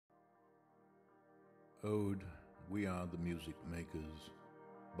Ode, We Are the Music Makers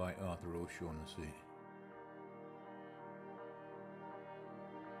by Arthur O'Shaughnessy.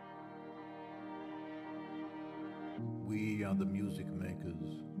 We are the music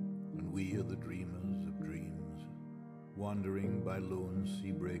makers, and we are the dreamers of dreams, wandering by lone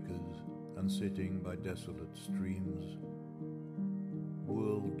sea breakers and sitting by desolate streams.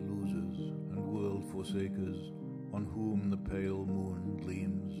 World losers and world forsakers, on whom the pale moon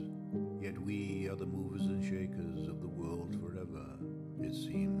gleams, yet we are the movers and shakers of the world forever, it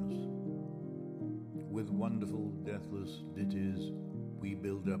seems. With wonderful deathless ditties, we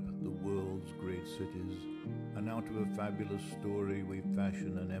build up the world's great cities, and out of a fabulous story we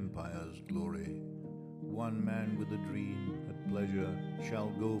fashion an empire's glory. One man with a dream at pleasure shall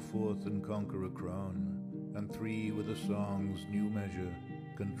go forth and conquer a crown, and three with a song's new measure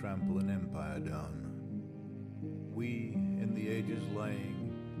can trample an empire down. We, in the ages lying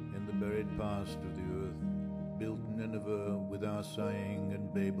in the buried past of the earth, built Nineveh with our sighing,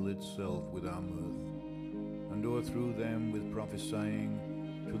 and Babel itself with our mirth, and o'erthrew them with prophesying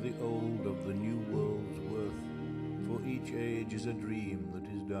to the old of the new world's worth. For each age is a dream that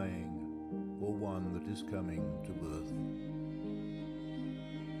is dying, or one that is coming to birth.